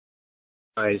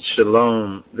All right,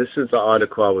 Shalom. This is the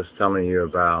article I was telling you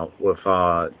about with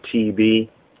TB,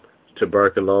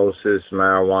 tuberculosis,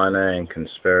 marijuana, and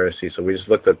conspiracy. So we just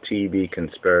looked up TB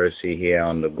conspiracy here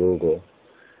on the Google,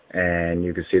 and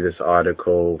you can see this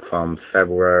article from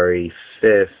February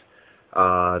 5th,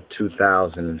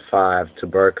 2005,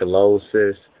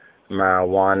 tuberculosis,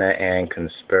 marijuana, and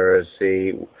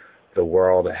conspiracy. The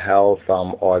World Health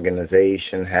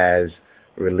Organization has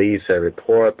released a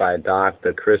report by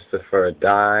Dr. Christopher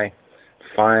Dye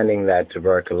finding that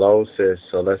tuberculosis.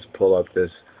 So let's pull up the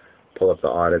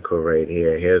article right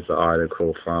here. Here's the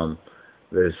article from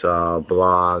this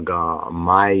blog,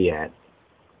 Mayet.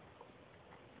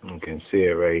 You can see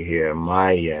it right here,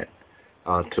 Mayet.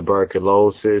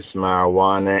 Tuberculosis,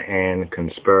 marijuana, and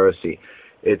conspiracy.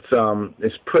 It's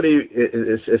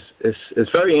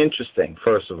very interesting.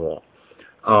 First of all,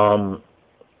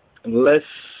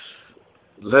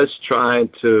 let's try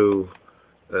to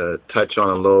touch on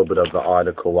a little bit of the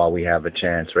article while we have a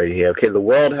chance right here. Okay, the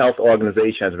World Health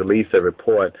Organization has released a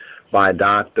report by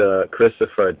Dr.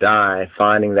 Christopher Dye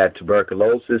finding that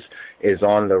tuberculosis is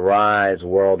on the rise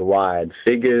worldwide.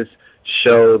 Figures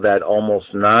show that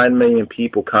almost 9 million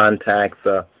people contract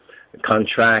the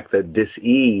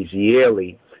disease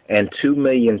yearly, and 2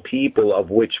 million people,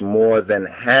 of which more than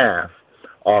half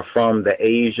are from the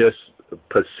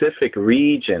Asia-Pacific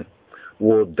region,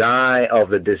 will die of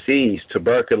the disease.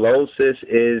 Tuberculosis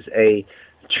is a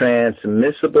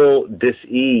transmissible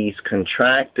disease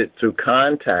contracted through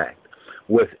contact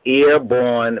with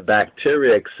airborne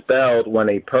bacteria expelled when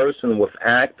a person with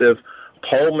active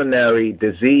pulmonary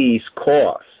disease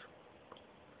coughs.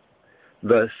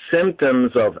 The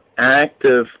symptoms of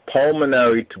active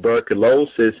pulmonary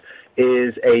tuberculosis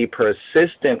is a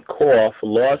persistent cough,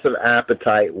 loss of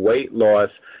appetite, weight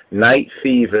loss, night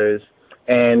fevers,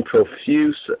 and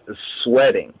profuse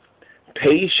sweating.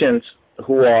 Patients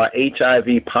who are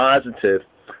HIV positive,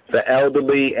 the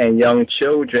elderly, and young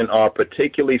children are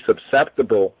particularly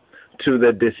susceptible to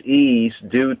the disease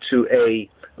due to a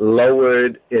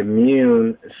lowered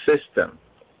immune system.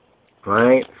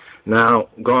 Right? Now,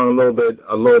 going a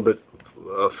little bit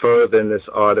further in this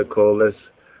article,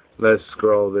 let's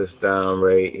scroll this down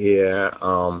right here.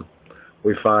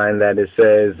 We find that it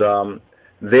says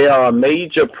there are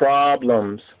major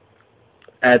problems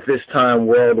at this time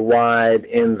worldwide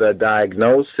in the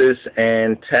diagnosis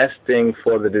and testing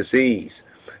for the disease.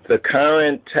 The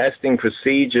current testing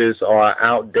procedures are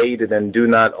outdated and do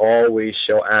not always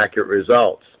show accurate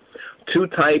results. Two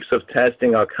types of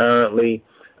testing are currently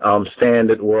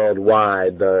standard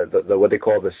worldwide: the what they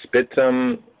call the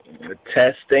sputum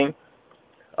testing,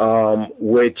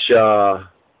 which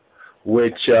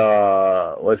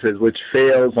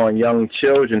fails on young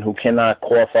children who cannot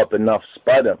cough up enough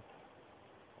sputum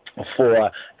for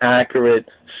accurate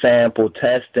sample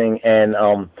testing, and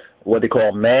what they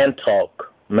call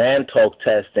Mantoux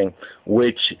testing,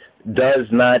 which does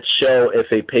not show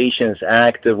if a patient is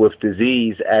active with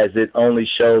disease, as it only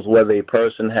shows whether a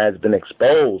person has been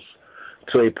exposed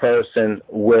to a person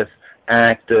with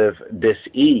active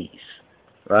disease,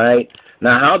 right?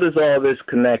 Now, how does all this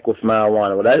connect with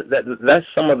marijuana? Well, that's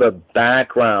some of the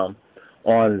background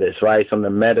on this, right? Some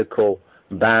of the medical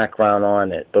background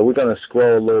on it. But we're going to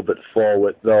scroll a little bit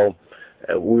forward, though.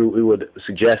 We would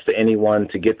suggest to anyone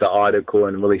to get the article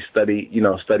and really study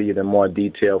it in more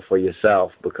detail for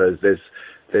yourself, because there's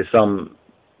some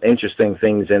interesting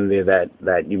things in there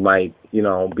that you might,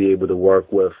 be able to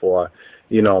work with, or,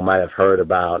 might have heard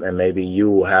about, and maybe you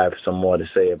will have some more to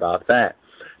say about that.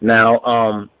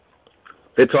 Now,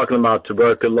 they're talking about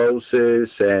tuberculosis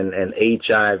and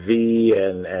HIV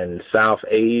and South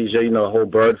Asia, the whole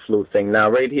bird flu thing. Now,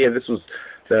 right here, this was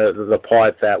the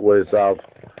part that was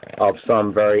of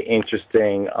some very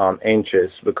interesting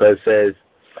interest, because it says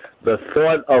the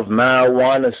thought of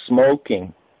marijuana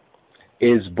smoking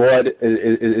is brought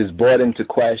into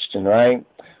question, right?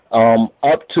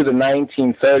 Up to the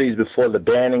 1930s, before the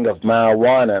banning of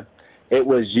marijuana, it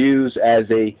was used as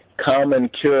a common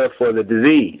cure for the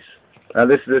disease. Now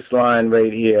this line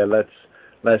right here,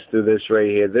 let's do this right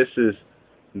here. This is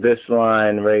this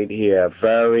line right here,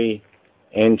 very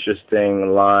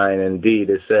interesting line indeed.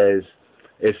 It says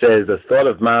the thought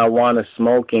of marijuana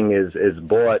smoking is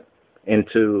brought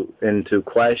into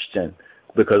question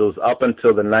because it was up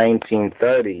until the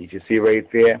 1930s. You see right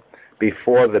there,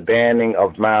 before the banning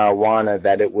of marijuana,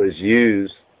 that it was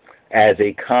used as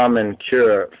a common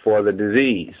cure for the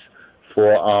disease,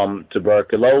 for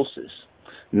tuberculosis.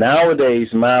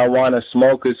 Nowadays, marijuana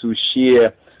smokers who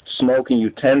share smoking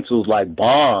utensils like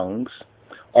bongs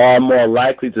are more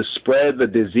likely to spread the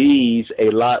disease a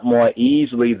lot more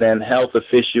easily than health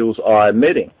officials are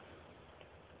admitting.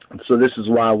 So this is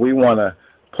why we want to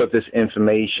put this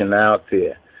information out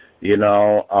there,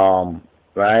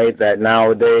 right? That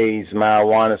nowadays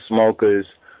marijuana smokers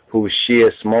who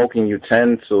share smoking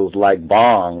utensils like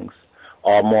bongs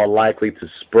are more likely to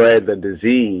spread the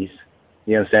disease,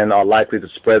 are likely to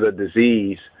spread the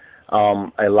disease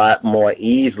a lot more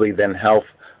easily than health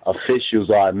officials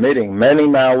are admitting. Many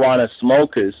marijuana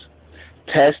smokers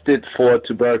tested for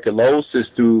tuberculosis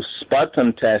through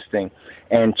sputum testing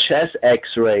and chest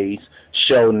x-rays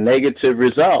show negative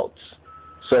results.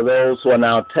 So those who are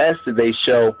now tested, they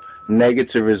show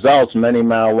negative results, many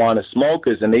marijuana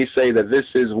smokers, and they say that this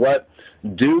is what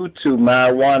due to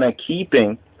marijuana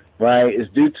keeping, right, is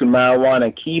due to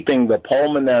marijuana keeping the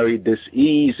pulmonary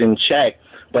disease in check,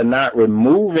 but not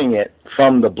removing it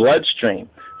from the bloodstream.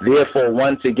 Therefore,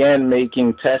 once again,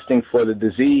 making testing for the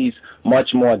disease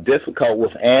much more difficult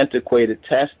with antiquated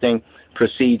testing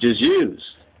procedures used.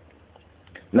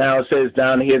 Now it says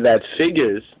down here that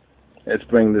figures, let's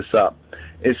bring this up.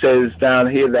 It says down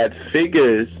here that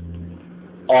figures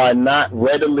are not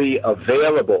readily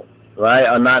available, right,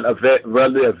 are not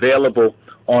readily available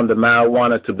on the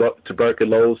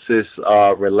marijuana-tuberculosis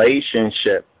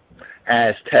relationship,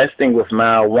 as testing with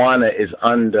marijuana is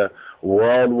under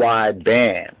worldwide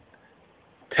ban.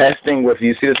 Testing with,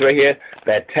 you see this right here?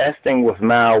 That testing with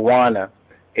marijuana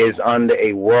is under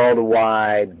a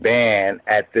worldwide ban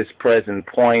at this present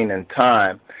point in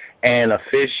time, and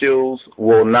officials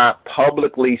will not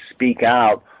publicly speak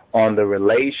out on the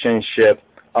relationship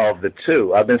of the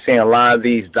two. I've been seeing a lot of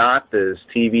these doctors,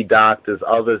 TV doctors,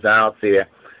 others out there,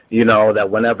 that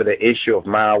whenever the issue of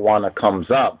marijuana comes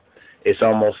up, it's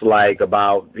almost like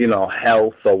about,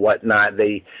 health or whatnot.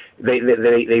 They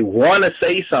want to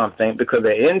say something because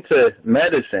they're into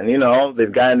medicine,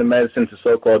 they've gotten into medicine to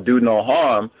so-called do no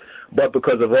harm, but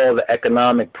because of all the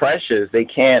economic pressures, they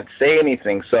can't say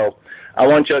anything. So I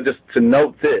want y'all just to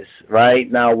note this, right?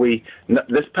 Now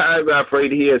this paragraph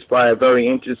right here is probably very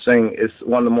interesting. It's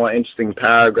one of the more interesting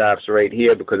paragraphs right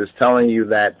here because it's telling you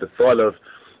that the thought of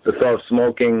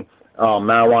smoking,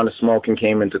 marijuana smoking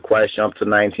came into question up to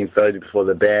 1930 before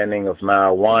the banning of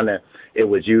marijuana. It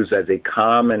was used as a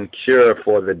common cure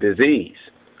for the disease,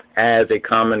 as a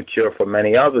common cure for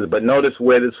many others. But notice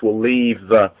where this will leave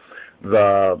the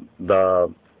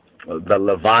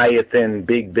Leviathan,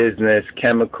 big business,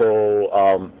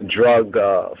 chemical, drug,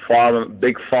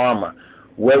 big pharma.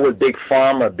 Where would big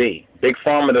pharma be? Big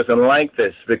pharma doesn't like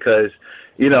this because,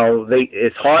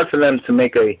 it's hard for them to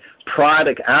make a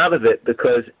product out of it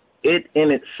because it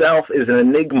in itself is an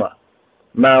enigma.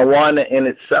 Marijuana in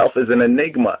itself is an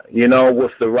enigma.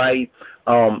 With the right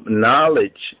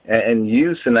knowledge and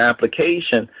use and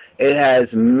application, it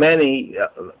has many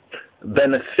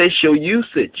beneficial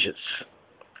usages.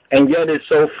 And yet it's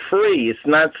so free. It's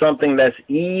not something that's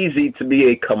easy to be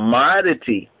a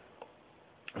commodity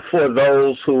for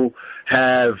those who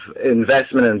have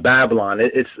investment in Babylon.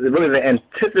 It's really the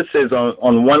antithesis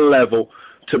on one level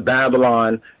to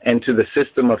Babylon and to the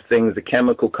system of things, the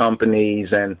chemical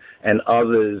companies and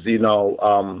others,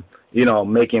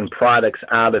 making products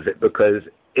out of it, because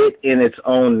it in its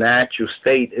own natural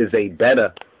state is a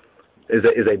better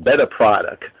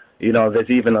product. There's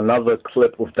even another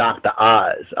clip with Dr.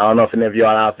 Oz. I don't know if any of y'all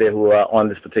out there who are on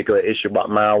this particular issue about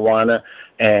marijuana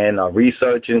and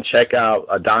research, and check out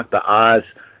a Dr. Oz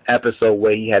episode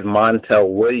where he had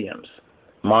Montel Williams.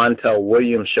 Montel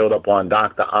Williams showed up on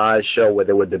Dr. Oz show where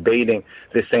they were debating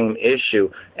the same issue,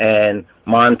 and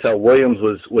Montel Williams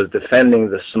was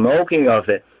defending the smoking of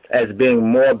it as being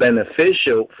more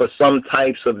beneficial for some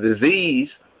types of disease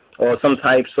or some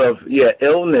types of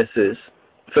illnesses,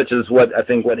 such as what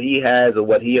he has or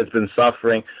what he has been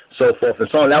suffering, so forth and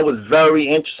so on. That was very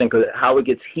interesting because how it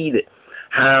gets heated,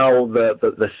 how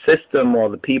the system or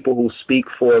the people who speak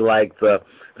for like the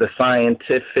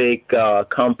scientific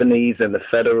companies and the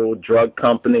federal drug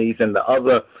companies and the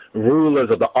other rulers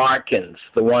of the archons,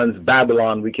 the ones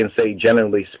Babylon we can say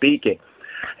generally speaking,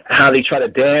 how they try to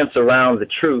dance around the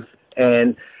truth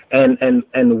and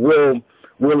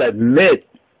will admit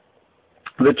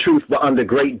the truth but under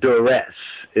great duress.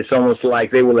 It's almost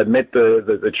like they will admit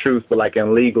the truth, but like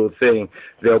in legal thing,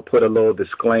 they'll put a little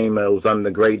disclaimer, it was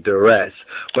under great duress.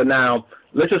 But now,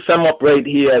 let's just sum up right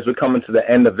here as we're coming to the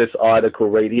end of this article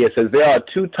right here. It says there are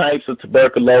two types of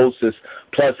tuberculosis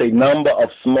plus a number of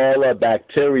smaller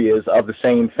bacteria of the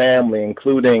same family,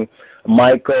 including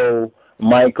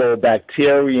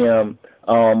Mycobacterium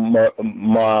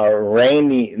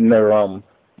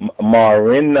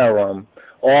marinarum,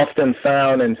 often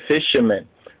found in fishermen,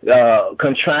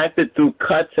 contracted through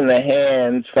cuts in the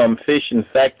hands from fish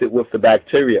infected with the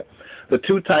bacteria. the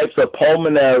two types of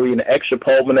pulmonary and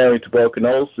extrapulmonary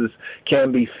tuberculosis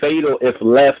can be fatal if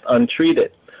left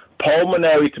untreated.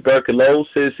 Pulmonary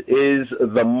tuberculosis is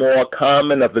the more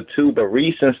common of the two, but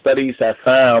recent studies have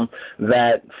found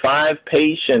that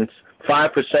 5%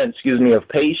 of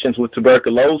patients with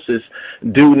tuberculosis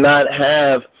do not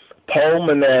have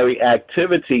pulmonary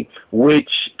activity,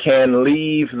 which can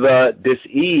leave the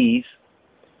disease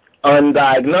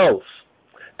undiagnosed.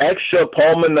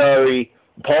 Extrapulmonary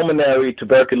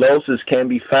tuberculosis can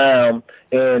be found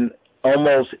in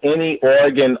almost any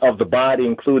organ of the body,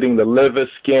 including the liver,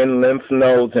 skin, lymph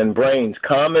nodes, and brains.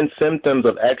 Common symptoms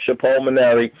of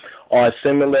extrapulmonary are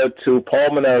similar to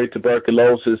pulmonary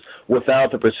tuberculosis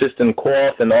without the persistent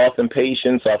cough, and often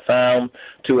patients are found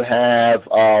to have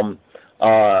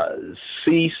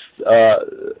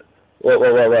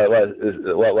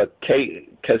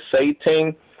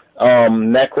cassating,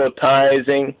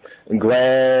 necrotizing,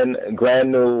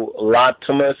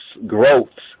 granulomatous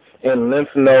growths in lymph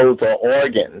nodes or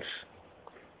organs,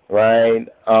 right?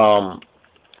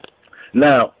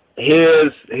 Now,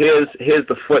 here's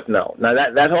the footnote. Now,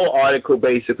 that whole article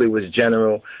basically was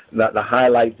general. The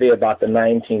highlight there about the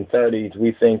 1930s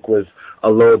we think was a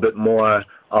little bit more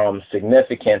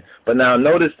significant. But now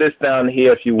notice this down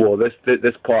here, if you will, this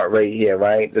part right here,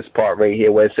 right? This part right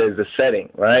here where it says the setting,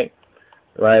 right?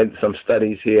 Right, some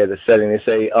studies here, the setting, they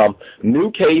say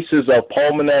new cases of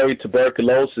pulmonary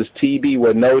tuberculosis, TB,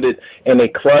 were noted in a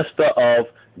cluster of,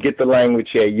 get the language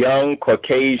here, young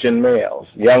Caucasian males,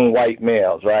 young white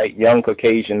males, right, young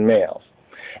Caucasian males.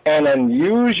 An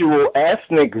unusual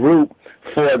ethnic group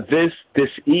for this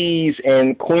disease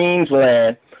in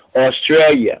Queensland,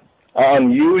 Australia, an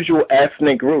unusual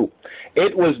ethnic group.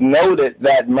 It was noted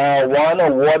that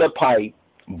marijuana water pipe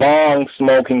bong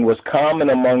smoking was common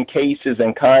among cases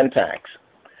and contacts.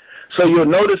 So you'll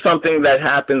notice something that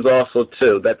happens also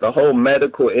too, that the whole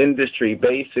medical industry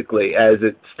basically, as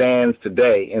it stands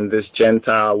today in this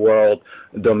Gentile world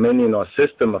dominion or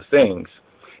system of things,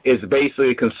 is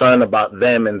basically concerned about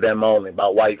them and them only,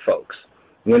 about white folks.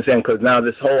 You understand? Because now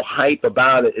this whole hype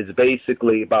about it is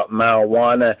basically about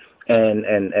marijuana and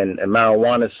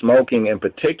marijuana smoking in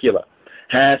particular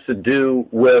has to do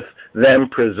with them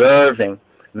preserving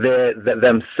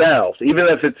themselves. Even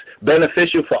if it's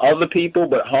beneficial for other people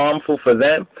but harmful for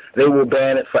them, they will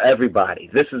ban it for everybody.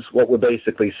 This is what we're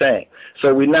basically saying.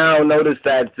 So we now notice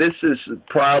that this is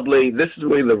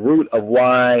really the root of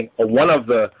why, or one of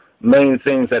the main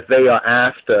things that they are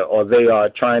after, or they are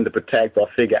trying to protect or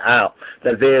figure out,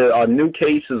 that there are new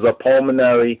cases of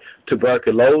pulmonary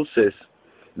tuberculosis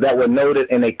that were noted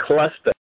in a cluster